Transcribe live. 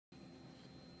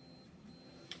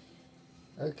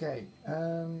Okay,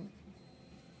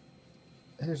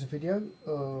 here's a video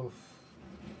of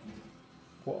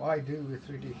what I do with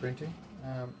 3D printing.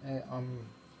 I'm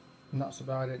nuts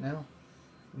about it now.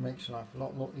 It makes life a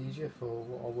lot easier for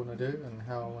what I want to do and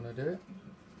how I want to do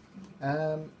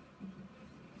it.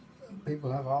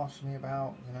 People have asked me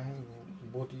about,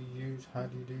 what do you use, how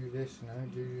do you do this,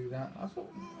 do you do that. I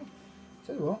thought,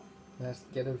 tell you what, let's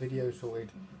get a video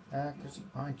sorted, because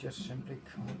I just simply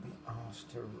can't be asked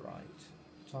to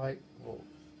type, or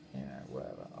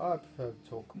whatever. I prefer to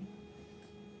talk.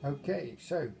 Okay,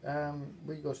 so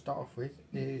what you got to start off with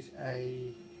is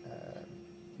a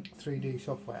 3D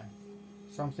software,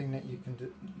 something that you can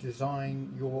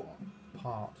design your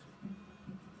part.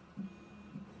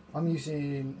 I'm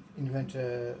using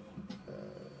Inventor,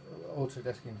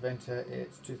 Autodesk Inventor.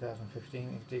 It's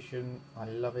 2015 edition. I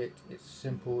love it. It's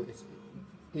simple. It's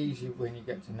easy when you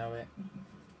get to know it,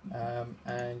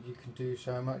 and you can do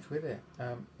so much with it.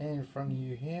 In front of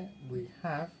you here we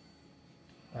have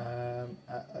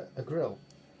a grill.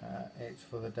 It's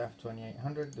for the DAF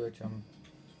 2800, which I'm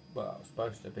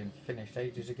supposed to have been finished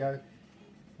ages ago,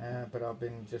 but I've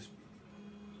been just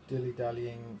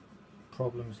dilly-dallying,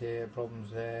 problems here,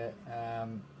 problems there,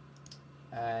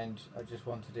 and I just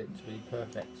wanted it to be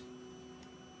perfect.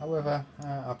 However,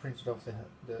 I printed off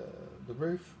the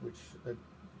roof, which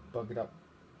buggered up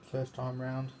first time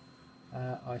round.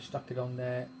 I stuck it on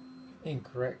there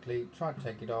incorrectly, tried to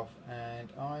take it off, and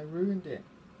I ruined it.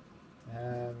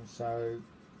 So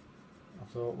I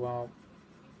thought, well,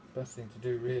 best thing to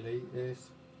do really is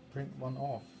print one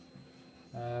off.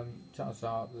 Chances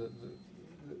are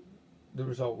the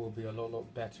result will be a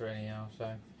lot better anyhow.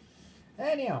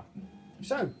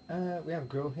 So we have a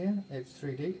grill here. It's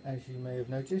 3D, as you may have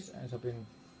noticed, as I've been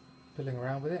fiddling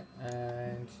around with it,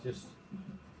 and just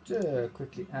to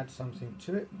quickly add something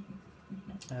to it.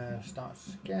 Start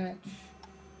sketch.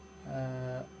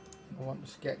 I want the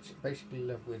sketch basically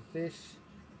level with this.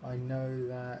 I know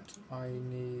that I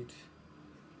need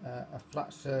a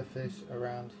flat surface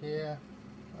around here.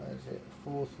 Where is it?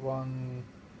 Fourth one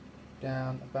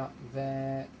down about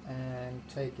there, and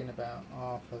taking about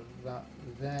half of that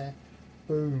there.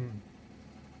 Boom.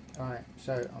 Alright,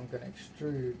 so I'm going to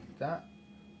extrude that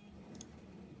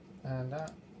and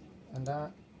that and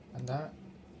that and that,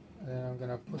 and then I'm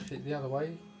going to push it the other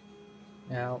way.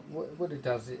 Now what it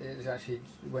does, it actually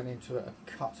went into a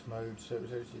cut mode, so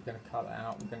it's actually going to cut that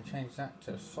out. We're going to change that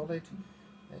to solid.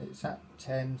 It's at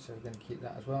 10, so we're going to keep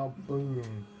that as well.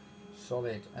 Boom,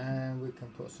 solid. And we can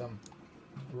put some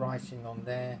writing on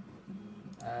there.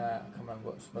 I can't remember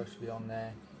what's supposed to be on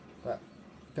there, but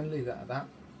I'm going to leave that at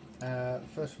that.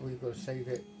 First of all, you've got to save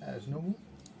it as normal.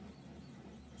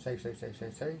 Save.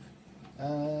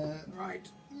 Right.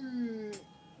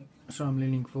 So I'm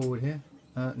leaning forward here.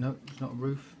 No, it's not a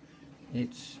roof.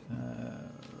 It's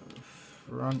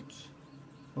front.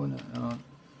 Oh no,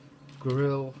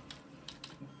 grill.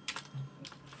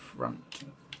 Front.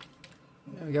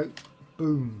 There we go.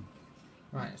 Boom.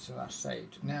 Right, so that's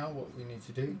saved. Now what we need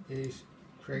to do is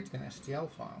create an STL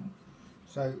file.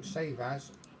 So save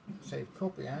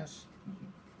copy as,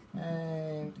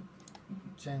 and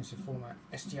change the format,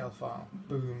 STL file.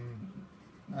 Boom.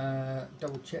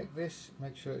 Double check this,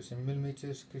 make sure it's in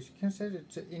millimeters, because you can set it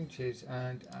to inches,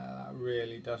 and that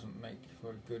really doesn't make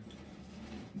for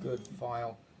a good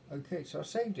file. Okay, so I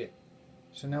saved it.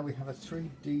 So now we have a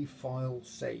 3D file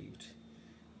saved.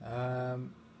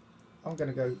 I'm going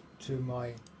to go to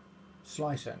my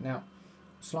slicer. Now,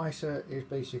 slicer is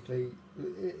basically,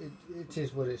 it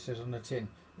is what it says on the tin.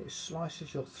 It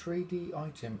slices your 3D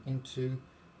item into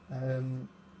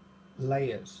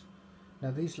layers. Now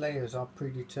these layers are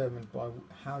predetermined by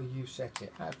how you set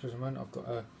it. At present moment, I've got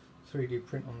a 3D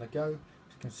print on the go.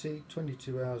 As you can see,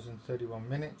 22 hours and 31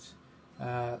 minutes.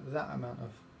 That amount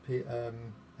of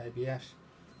ABS,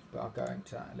 but I'll go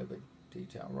into that in a little bit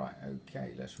detail. Right,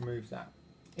 okay, let's remove that.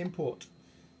 Import.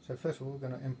 So first of all, we're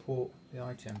going to import the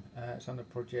item. It's under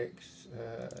projects,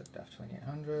 DAF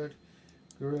 2800,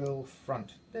 grill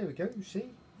front. There we go, you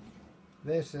see?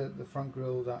 There's the front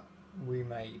grill that we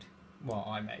made. Well,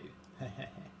 I made.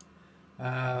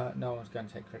 No one's going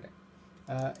to take credit.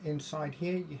 Inside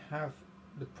here you have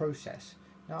the process.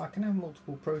 Now I can have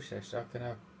multiple processes. I can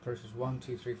have process 1,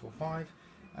 2, 3, 4, 5,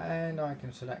 and I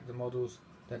can select the models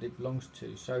that it belongs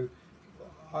to. So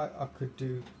I could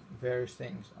do various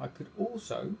things. I could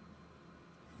also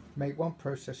make one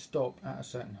process stop at a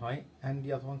certain height and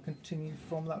the other one continue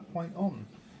from that point on.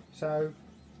 So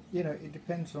it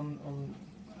depends on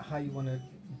how you want to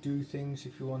do things.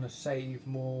 If you want to save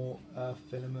more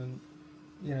filament,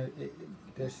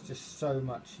 there's just so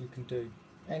much you can do.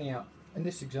 Anyhow, In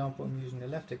this example I'm using the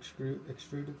left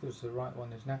extruder because the right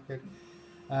one is knackered.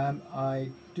 I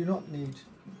do not need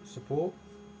support.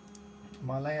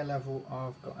 My layer level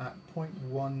I've got at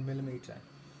 0.1 millimeter.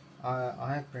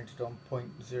 I have printed on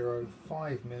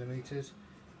 0.05 millimeters.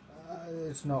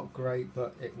 It's not great,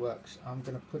 but it works. I'm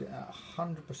going to put it at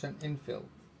 100% infill.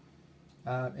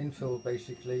 Infill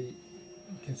basically,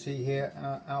 you can see here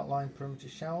outline perimeter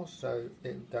shells, so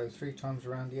it will go 3 times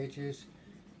around the edges,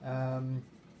 and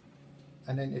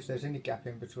then if there's any gap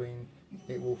in between,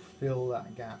 it will fill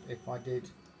that gap. If I did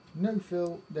no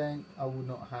fill, then I will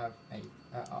not have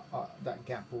that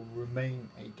gap will remain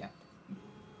a gap.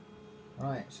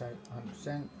 Right, so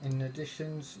 100%. In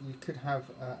additions, you could have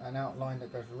an outline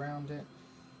that goes around it.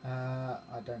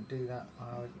 I don't do that.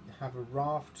 I have a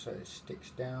raft so it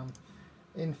sticks down.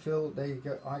 Infill, there you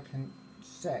go. I can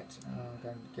set, I'm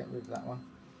going to get rid of that one.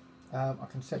 I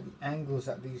can set the angles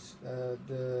that these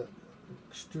the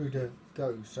extruder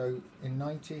goes. So in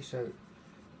 90, so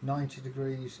 90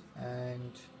 degrees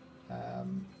and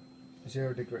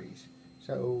 0 degrees.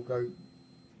 So it will go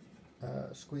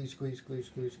squeeze, squeeze, squeeze,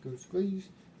 squeeze, squeeze, squeeze,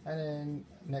 and then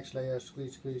next layer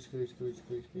squeeze, squeeze, squeeze, squeeze,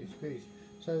 squeeze, squeeze, squeeze.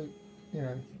 So you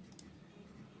know,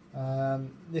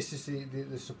 this is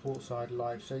the support side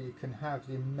live. So you can have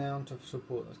the amount of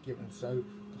support that's given. So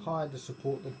the higher the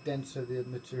support, the denser the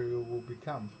material will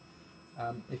become.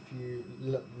 If you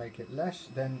make it less,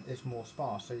 then it's more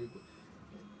sparse. So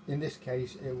in this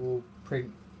case, it will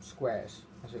print squares,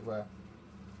 as it were,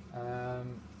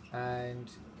 and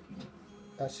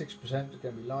at 6% it's going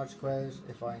to be large squares.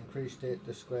 If I increased it,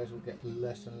 the squares will get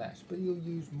less and less, but you'll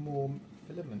use more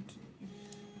filament.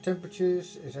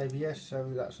 Temperatures is ABS, so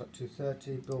that's up to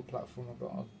 230. Build platform I've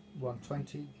got on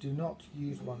 120. Do not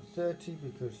use 130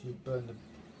 because you burn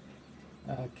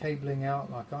the cabling out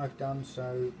like I've done,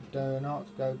 so do not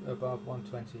go above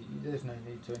 120. There's no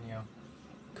need to anyhow.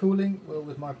 Cooling, well,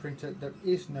 with my printer there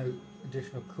is no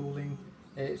additional cooling.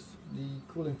 It's the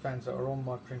cooling fans that are on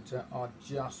my printer are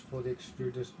just for the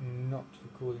extruders, not for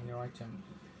cooling your item.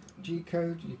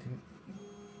 G-code, you can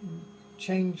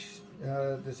change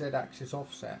the Z-axis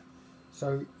offset.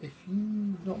 So if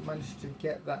you've not managed to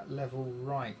get that level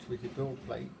right with your build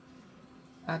plate,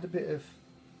 add a bit of,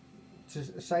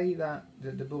 to say that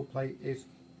the build plate is,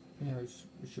 you know,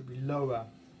 it should be lower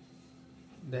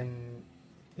than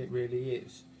it really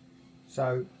is.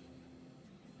 So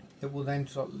it will then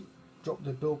sort of drop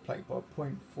the build plate by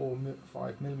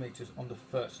 0.45 millimeters on the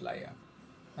first layer,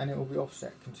 and it will be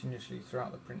offset continuously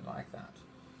throughout the print like that.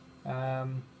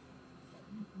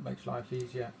 Makes life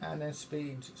easier. And then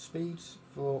speeds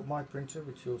for my printer,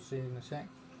 which you'll see in a sec,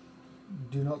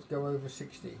 do not go over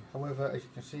 60. However, as you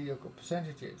can see, I've got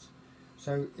percentages.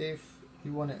 So if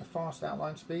you want it a fast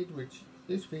outline speed, which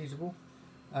is feasible,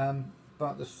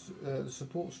 but the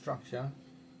support structure,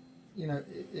 you know,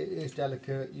 it is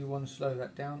delicate, you want to slow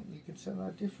that down, you can set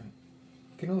that different.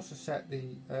 You can also set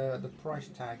the price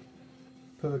tag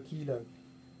per kilo.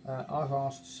 I've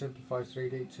asked Simplify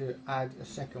 3D to add a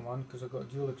second one because I've got a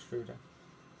dual extruder,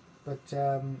 but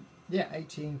yeah,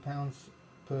 £18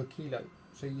 per kilo.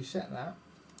 So you set that,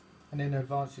 and in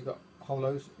advance you've got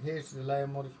hollows. Here's the layer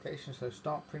modification, so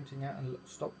start printing out and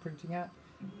stop printing out.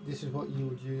 This is what you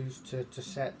would use to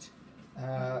set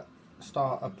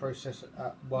start a process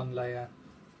at one layer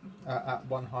at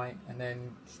one height and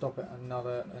then stop at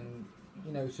another, and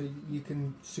you know, so you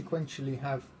can sequentially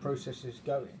have processes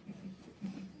going.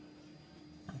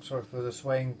 I'm sorry for the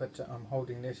swaying, but I'm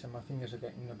holding this and my fingers are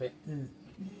getting a bit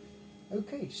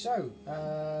okay, so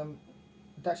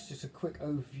that's just a quick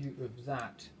overview of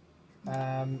that.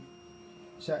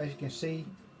 So as you can see,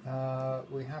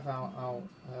 we have our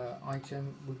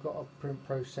item, we've got a print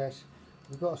process,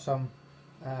 we've got some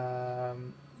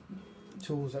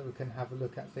tools that we can have a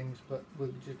look at things, but we're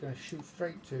just going to shoot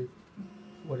straight to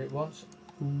what it wants.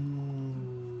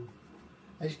 Ooh.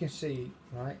 As you can see,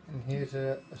 right, and here's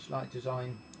a slight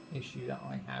design issue that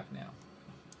I have now,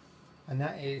 and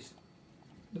that is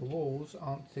the walls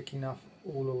aren't thick enough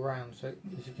all around. So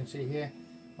as you can see here,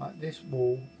 like this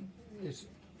wall is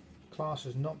classed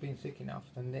as not being thick enough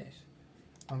than this.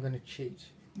 I'm going to cheat.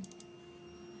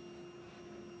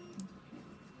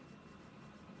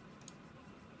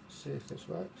 See if this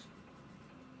works.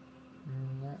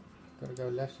 No, got to go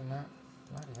less than that.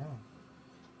 Bloody hell.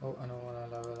 Oh, and I want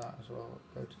to lower that as well.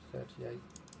 Go to 38.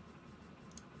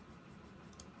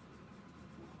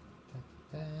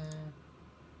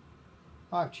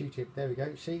 I've cheated. There we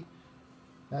go. See?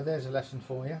 Now there's a lesson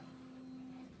for you.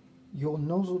 Your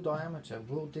nozzle diameter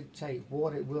will dictate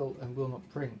what it will and will not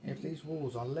print. If these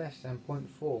walls are less than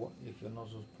 0.4, if your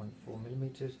nozzle is 0.4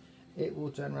 millimeters, it will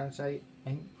turn around and say,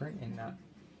 ain't printing that.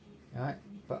 Right,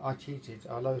 but I cheated.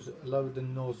 I lowered the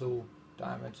nozzle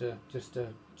diameter just to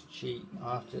cheat.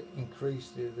 I have to increase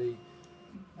the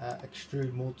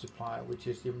extrude multiplier, which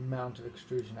is the amount of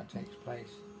extrusion that takes place.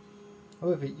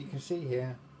 However, you can see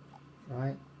here,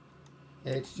 right,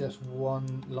 it's just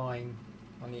one line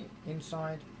on the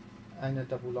inside and a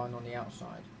double line on the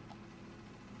outside.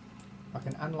 I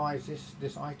can analyze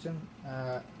this item.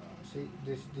 See,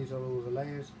 these are all the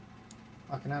layers.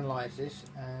 I can analyze this,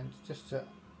 and just to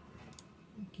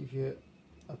give you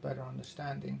a better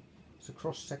understanding, it's a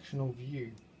cross-sectional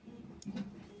view.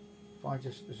 If I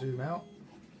just zoom out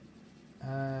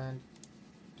and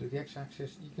do the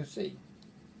x-axis, you can see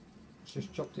it's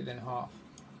just chopped it in half.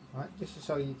 Right, this is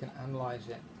so you can analyze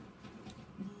it.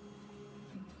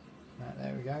 Right,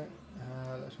 there we go.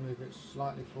 Let's move it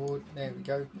slightly forward. There we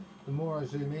go. The more I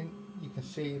zoom in, you can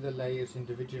see the layers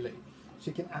individually. So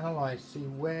you can analyze, see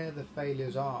where the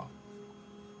failures are,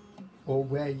 or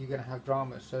where you're going to have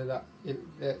drama, so that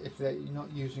if you're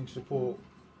not using support,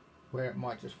 where it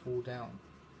might just fall down.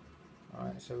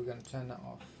 Alright, so we're going to turn that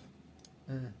off.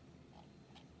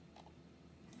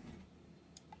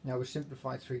 Now with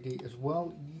Simplified 3D as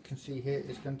well, you can see here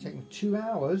it's going to take me 2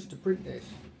 hours to print this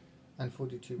and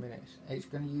 42 minutes. It's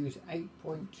going to use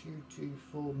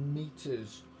 8.224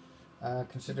 meters,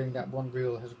 considering that one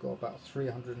reel has got about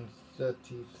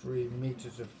 333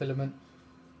 meters of filament.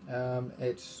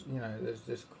 It's, you know,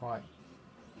 there's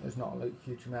not a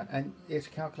huge amount, and it's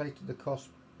calculated the cost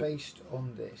based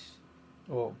on this,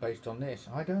 or based on this.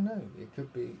 I don't know. It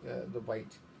could be the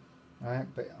weight, right?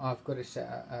 But I've got it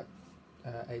set at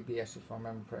ABS if I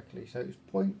remember correctly. So it's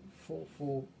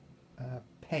 0.44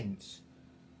 pence,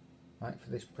 right, for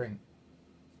this print.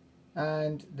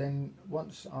 And then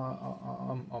once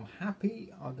I'm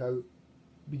happy, I'll go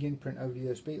begin print over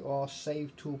USB or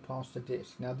save toolpath to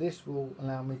disk. Now this will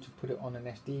allow me to put it on an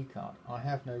SD card. I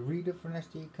have no reader for an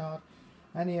SD card.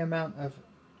 Any amount of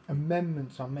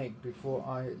amendments I make before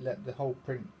I let the whole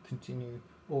print continue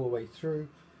all the way through,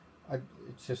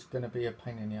 it's just going to be a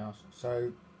pain in the ass.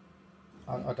 So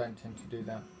I don't tend to do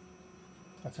that.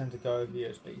 I tend to go over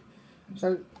USB.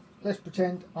 So let's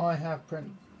pretend I have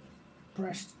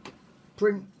pressed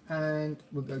print, and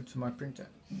we'll go to my printer.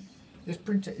 This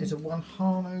printer is a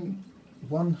Wanhao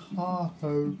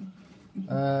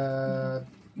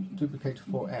Duplicator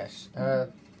 4S.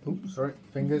 Oops, sorry,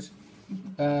 fingers.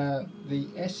 The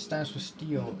S stands for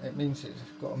steel. It means it's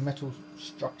got a metal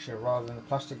structure rather than the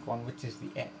plastic one, which is the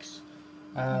X.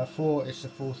 4 is the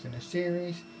fourth in a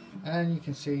series, and you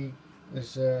can see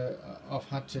there's I've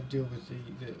had to deal with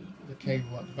the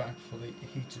cable at the back for the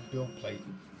heated build plate.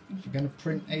 If you're going to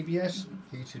print ABS,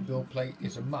 heated build plate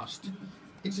is a must.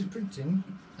 It is printing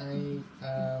a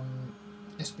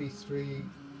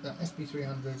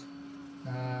SB300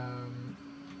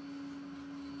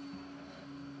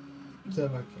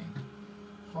 Thermo King.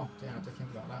 Oh, yeah, I had to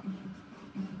think about that.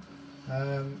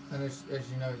 And as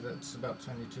you know, that's about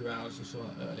 22 hours. You saw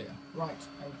that earlier. Right,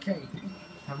 okay.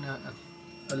 Having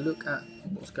a look at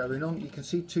what's going on. You can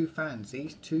see 2 fans.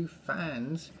 These 2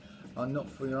 fans are not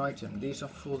for your item. These are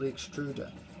for the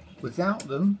extruder. Without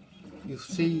them, you'll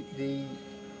see the...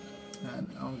 And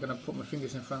I'm going to put my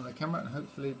fingers in front of the camera and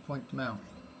hopefully point them out.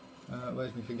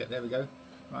 Where's my finger? There we go.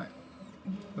 Right.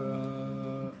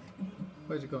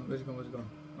 Where's it gone? Where's it gone? Where's it gone?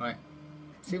 Right.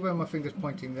 See where my finger's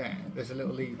pointing there? There's a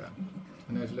little lever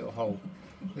and there's a little hole.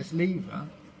 This lever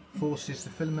forces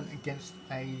the filament against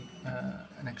an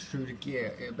extruder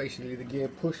gear. Basically, the gear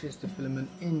pushes the filament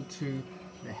into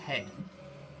the head.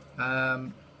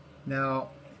 Now,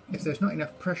 if there's not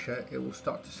enough pressure, it will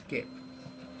start to skip.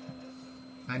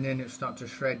 And then it'll start to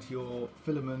shred your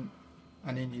filament,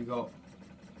 and then you got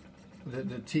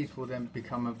the teeth will then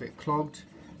become a bit clogged,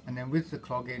 and then with the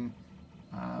clogging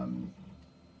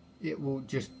it will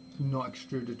just not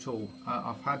extrude at all.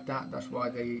 I've had that. That's why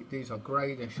these are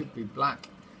grey. They should be black.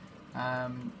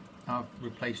 I've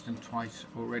replaced them twice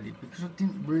already because I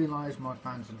didn't realise my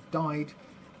fans had died,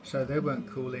 so they weren't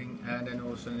cooling, and then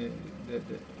all of a sudden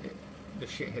the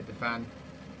shit hit the fan,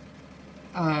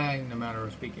 in a manner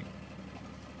of speaking.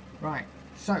 Right,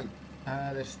 so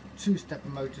there's 2 stepper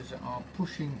motors that are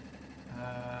pushing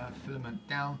filament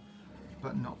down,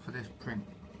 but not for this print.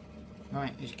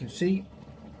 Right, as you can see,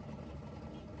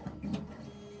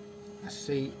 let's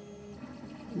see,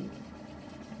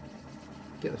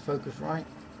 get the focus right.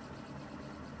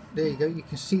 There you go, you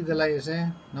can see the layers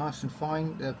there, nice and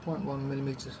fine. They're 0.1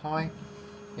 millimeters high.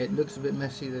 It looks a bit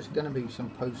messy. There's going to be some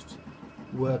post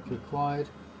work required.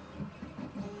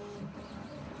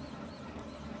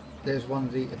 There's one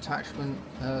of the attachment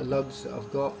lugs that I've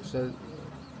got, so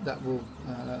that will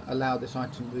allow this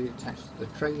item to be attached to the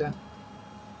trailer.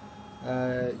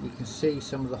 You can see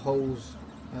some of the holes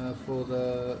for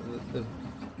the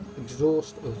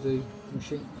exhaust of the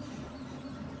machine,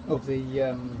 of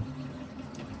the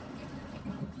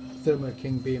Thermo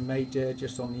King being made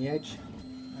just on the edge,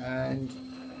 and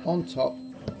on top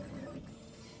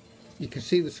you can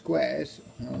see the squares.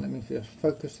 Let me just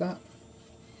focus that.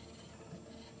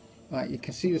 Right, you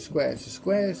can see the squares. The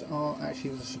squares are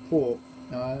actually the support,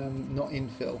 not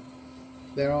infill.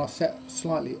 They are set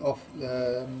slightly off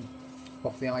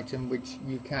the item, which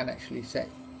you can actually set.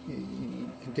 You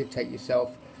can dictate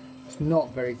yourself. It's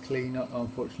not very clean,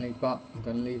 unfortunately, but I'm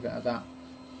going to leave it at that.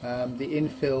 The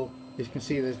infill, as you can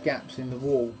see, there's gaps in the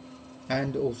wall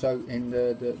and also in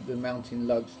the mounting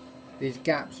lugs. These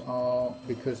gaps are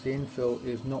because the infill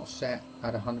is not set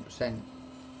at 100%.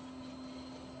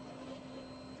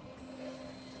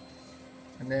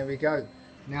 And there we go.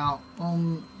 Now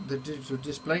on the digital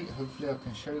display, hopefully I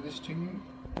can show this to you.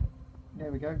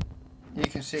 There we go. You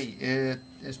can see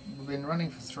it's been running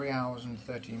for 3 hours and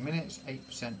 13 minutes,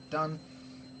 8% done.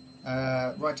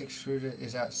 Right extruder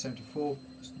is at 74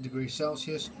 degrees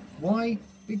Celsius. Why?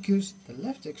 Because the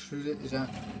left extruder is at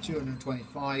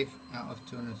 225 out of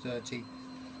 230.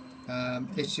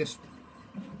 It's just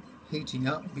heating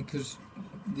up because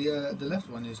the left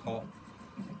one is hot.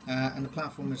 And the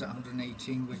platform is at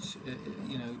 118, which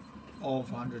you know,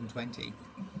 of 120,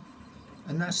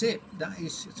 and that's it. That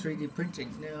is 3D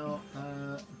printing. Now,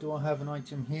 do I have an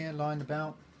item here lying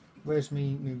about? Where's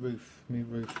me roof? Me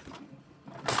roof.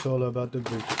 It's all about the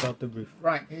roof. About the roof.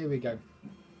 Right, here we go.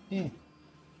 Yeah,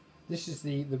 this is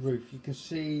the roof. You can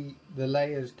see the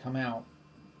layers come out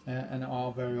and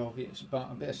are very obvious, but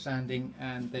a bit of sanding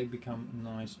and they become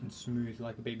nice and smooth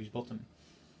like a baby's bottom.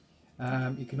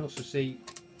 You can also see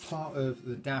part of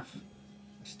the DAF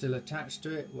still attached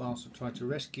to it whilst I try to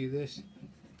rescue this,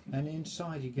 and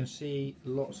inside you can see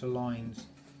lots of lines.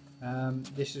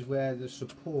 This is where the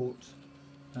support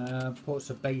puts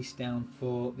a base down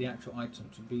for the actual item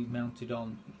to be mounted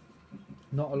on.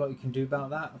 Not a lot you can do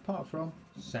about that apart from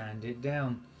sand it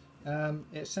down.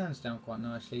 It sands down quite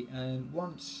nicely, and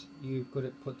once you've got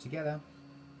it put together,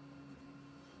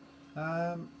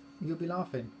 you'll be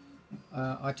laughing.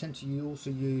 I tend to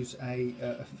also use a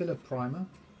filler primer,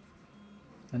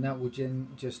 and that will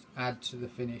just add to the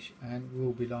finish, and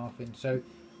we'll be laughing. So,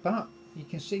 but you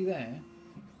can see there,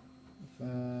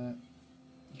 you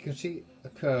can see a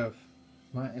curve,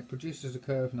 right? It produces a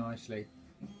curve nicely.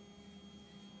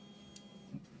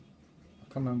 I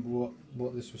can't remember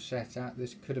what this was set at.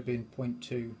 This could have been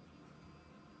 0.2.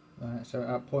 So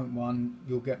at 0.1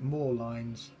 you'll get more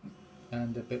lines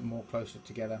and a bit more closer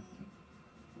together.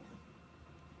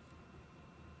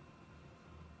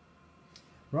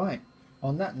 Right,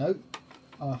 on that note,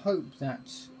 I hope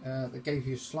that that gave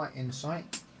you a slight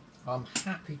insight. I'm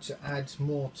happy to add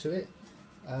more to it.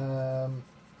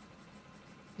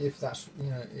 If that's, you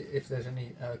know, if there's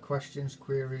any questions,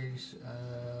 queries,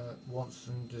 wants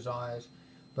and desires.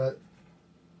 But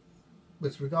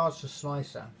with regards to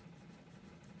slicer,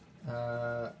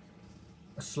 a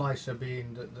slicer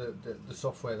being the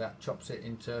software that chops it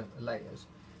into layers,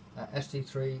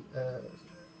 S3D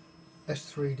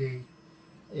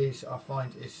is, I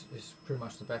find, is pretty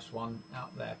much the best one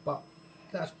out there, but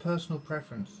that's personal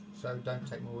preference, so don't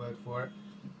take my word for it.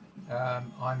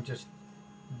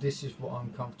 This is what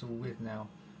I'm comfortable with now.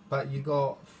 But you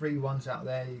got free ones out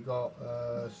there. You got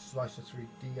Slicer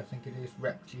 3D, I think it is,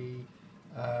 RepG,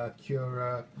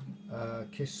 Cura,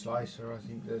 Kiss Slicer, I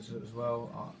think there's as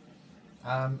well.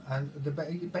 And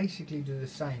you basically do the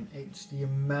same. It's the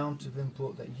amount of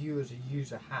input that you as a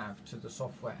user have to the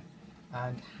software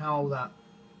and how that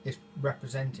is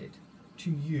represented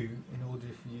to you in order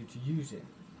for you to use it.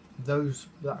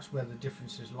 That's where the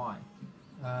differences lie.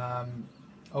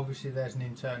 Obviously there's an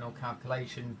internal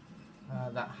calculation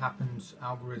that happens,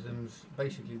 algorithms,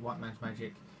 basically white man's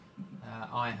magic.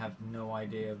 I have no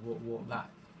idea what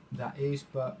that is,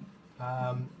 but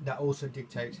that also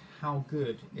dictates how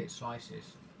good it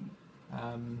slices.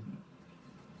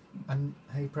 And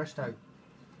hey presto,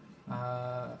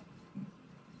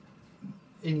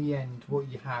 in the end what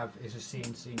you have is a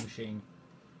CNC machine,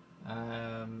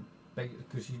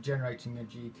 because you're generating a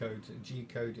G-code. A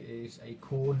G-code is a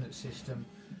coordinate system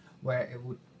where it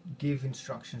would give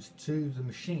instructions to the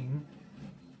machine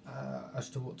as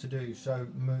to what to do. So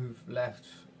move left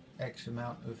X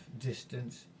amount of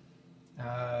distance,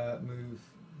 move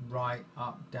right,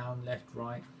 up, down, left,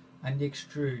 right, and the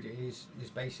extrude is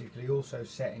basically also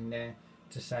setting there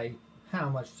to say how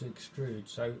much to extrude,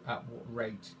 so at what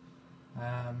rate.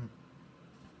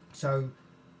 So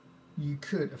you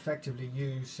could effectively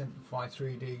use Simplify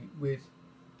 3D with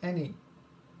any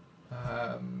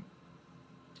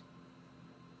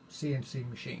CNC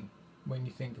machine when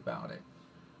you think about it.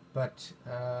 But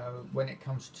when it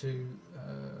comes to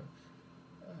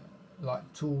like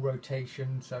tool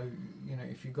rotation, so you know,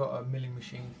 if you've got a milling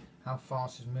machine, how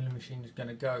fast is milling machine is going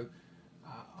to go?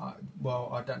 Well,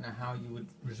 I don't know how you would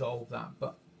resolve that,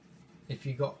 but if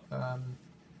you got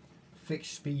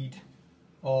fixed speed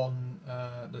on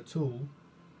the tool,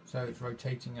 so it's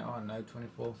rotating at, I don't know,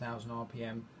 24,000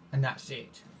 RPM, and that's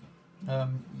it.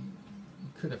 You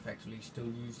could effectively still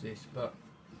use this, but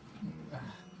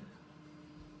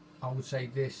I would say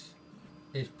this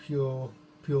is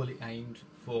purely aimed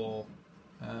for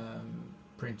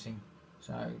printing,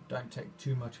 so don't take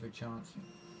too much of a chance.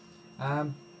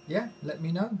 Yeah, let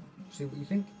me know, see what you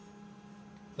think.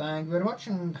 Thank you very much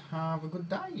and have a good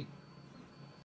day.